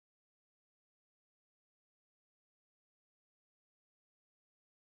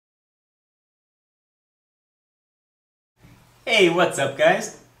Hey, what's up,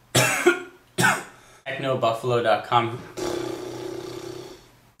 guys? TechnoBuffalo.com.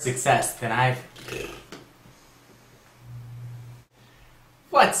 Success, then I've...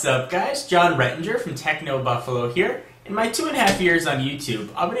 What's up, guys? John Rettinger from Techno Buffalo here. In my 2.5 years on YouTube,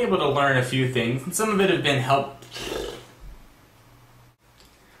 I've been able to learn a few things, and some of it have been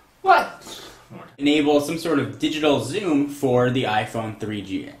enable some sort of digital zoom for the iPhone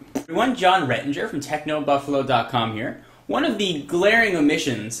 3G. Everyone, John Rettinger from TechnoBuffalo.com here. One of the glaring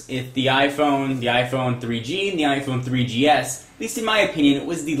omissions if the iPhone 3G, and the iPhone 3GS, at least in my opinion,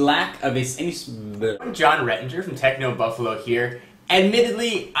 was the lack of I'm John Rettinger from Techno Buffalo here.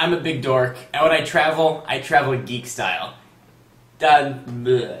 Admittedly, I'm a big dork, and when I travel geek style.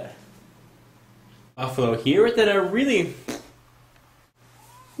 Buffalo here with a really...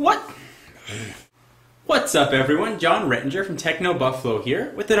 What's up, everyone? John Rettinger from Techno Buffalo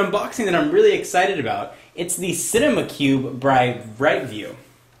here with an unboxing that I'm really excited about. It's the CinemaCube Bright View.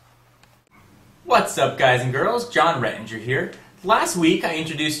 What's up, guys and girls? John Rettinger here. Last week I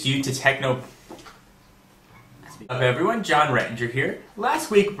introduced you to Techno... What's up, everyone? John Rettinger here. Last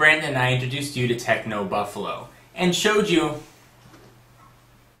week Brandon and I introduced you to Techno Buffalo and showed you...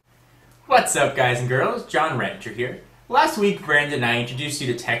 What's up, guys and girls? John Rettinger here. Last week Brandon and I introduced you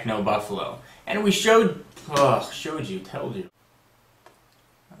to Techno Buffalo and we told you.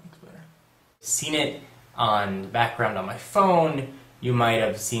 Seen it on the background on my phone. You might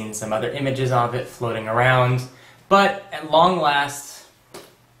have seen some other images of it floating around. But at long last,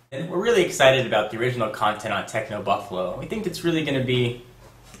 we're really excited about the original content on Techno Buffalo. We think it's really going to be...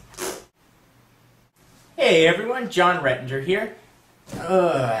 Hey everyone, John Rettinger here. I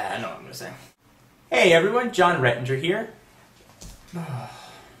know what I'm going to say. Hey everyone, John Rettinger here.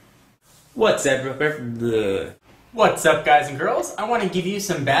 What's up, guys and girls? I want to give you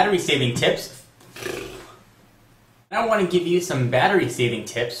some battery saving tips.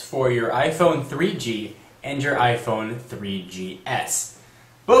 For your iPhone 3G and your iPhone 3GS.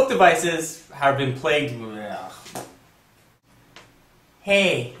 Both devices have been plagued with...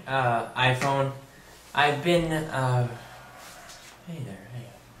 Hey, iPhone. I've been, Hey there, hey.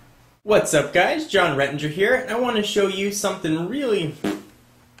 What's up, guys? John Rettinger here, and I want to show you something really...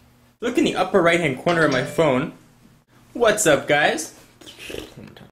 Look in the upper right-hand corner of my phone. What's up, guys?